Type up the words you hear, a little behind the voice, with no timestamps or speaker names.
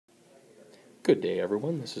Good day,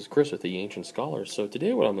 everyone. This is Chris with the Ancient Scholars. So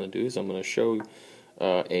today what I'm going to do is I'm going to show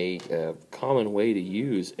a common way to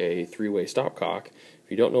use a three-way stopcock.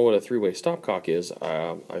 If you don't know what a three-way stopcock is,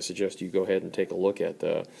 I suggest you go ahead and take a look at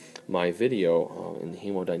my video in the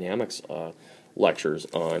hemodynamics lectures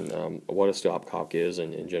on what a stopcock is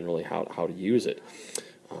and generally how to use it.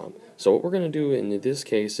 So what we're going to do in this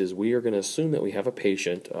case is we are going to assume that we have a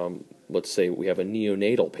patient. Let's say we have a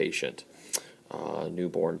neonatal patient.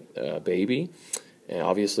 Newborn baby. And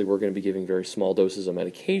obviously we're going to be giving very small doses of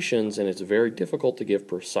medications, and it's very difficult to give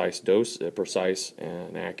precise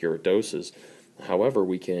and accurate doses. However,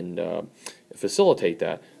 we can facilitate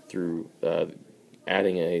that through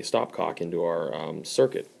adding a stopcock into our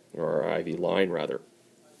circuit, or our IV line rather.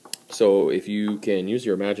 So if you can use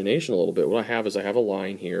your imagination a little bit, what I have is I have a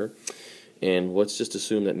line here, and let's just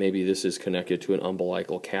assume that maybe this is connected to an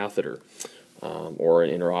umbilical catheter. Or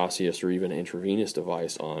an interosseous or even intravenous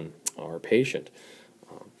device on our patient.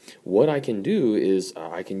 What I can do is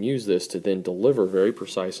I can use this to then deliver very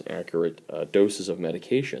precise and accurate doses of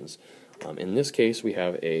medications. In this case, we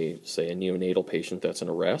have say a neonatal patient that's in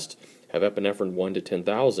arrest, have epinephrine 1 to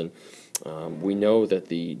 10,000. We know that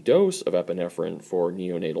the dose of epinephrine for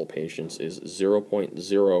neonatal patients is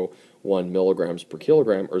 0.01 milligrams per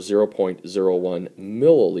kilogram or 0.01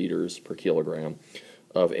 milliliters per kilogram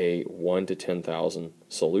of a 1 to 10,000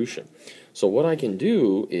 solution. So what I can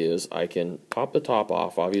do is I can pop the top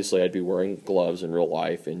off. Obviously I'd be wearing gloves in real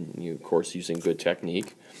life and of course using good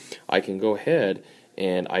technique. I can go ahead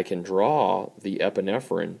and I can draw the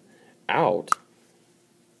epinephrine out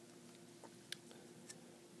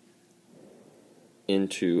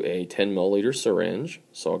into a 10 milliliter syringe.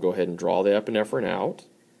 So I'll go ahead and draw the epinephrine out.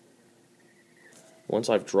 Once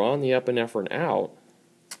I've drawn the epinephrine out,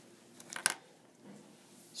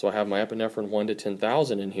 so I have my epinephrine 1 to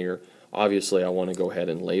 10,000 in here. Obviously, I want to go ahead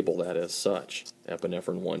and label that as such,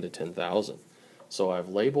 epinephrine 1 to 10,000. So I've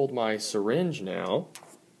labeled my syringe now.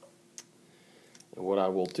 And what I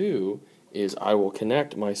will do is I will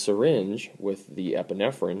connect my syringe with the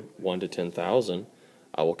epinephrine 1 to 10,000.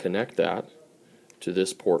 I will connect that to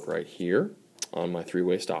this port right here on my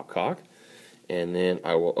three-way stopcock. And then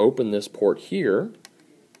I will open this port here,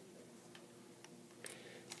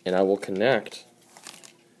 and I will connect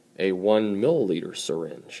a 1 milliliter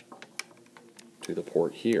syringe to the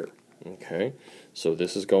port here. Okay, so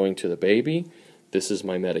this is going to the baby. This is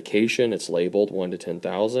my medication. It's labeled 1 to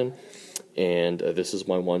 10,000, and this is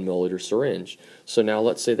my 1 milliliter syringe. So now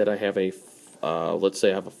let's say that I have a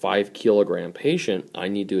 5 kilogram patient. I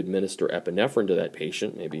need to administer epinephrine to that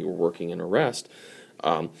patient. Maybe we're working in arrest.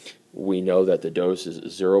 We know that the dose is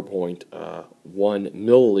 0.1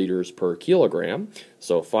 milliliters per kilogram,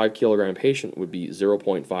 so a 5 kilogram patient would be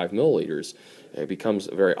 0.5 milliliters. It becomes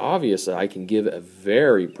very obvious that I can give a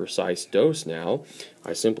very precise dose now.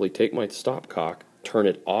 I simply take my stopcock, turn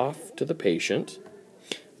it off to the patient.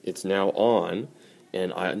 It's now on,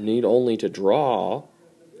 and I need only to draw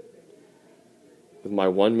with my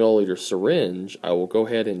 1 milliliter syringe. I will go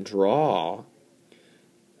ahead and draw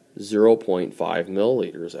 0.5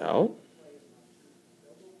 milliliters out.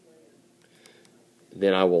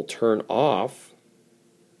 Then I will turn off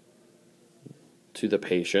to the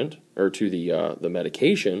patient, or to the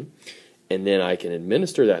medication, and then I can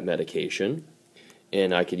administer that medication,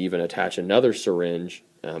 and I could even attach another syringe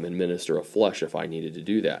and administer a flush if I needed to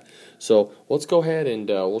do that. So let's go ahead and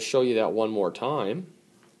we'll show you that one more time.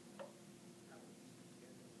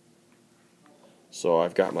 So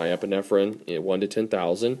I've got my epinephrine at 1 to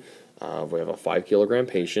 10,000. We have a 5 kilogram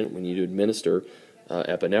patient. We need to administer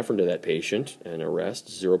epinephrine to that patient and arrest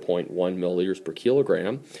 0.1 milliliters per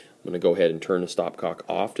kilogram. I'm going to go ahead and turn the stopcock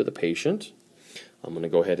off to the patient. I'm going to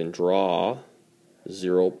go ahead and draw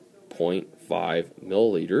 0.5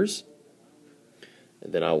 milliliters.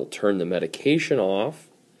 And then I will turn the medication off,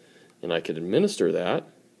 and I could administer that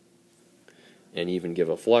and even give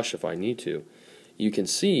a flush if I need to. You can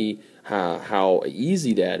see how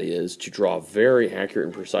easy that is to draw very accurate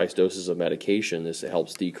and precise doses of medication. This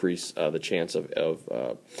helps decrease the chance of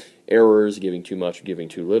errors, giving too much, giving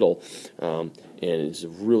too little, and it's a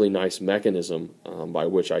really nice mechanism by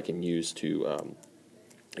which I can use to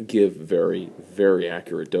give very, very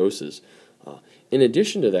accurate doses. In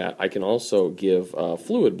addition to that, I can also give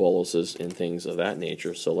fluid boluses and things of that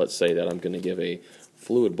nature. So let's say that I'm going to give a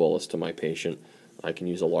fluid bolus to my patient. I can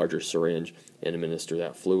use a larger syringe and administer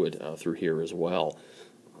that fluid through here as well,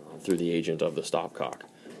 through the agent of the stopcock.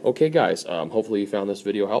 Okay guys, hopefully you found this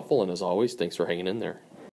video helpful, and as always, thanks for hanging in there.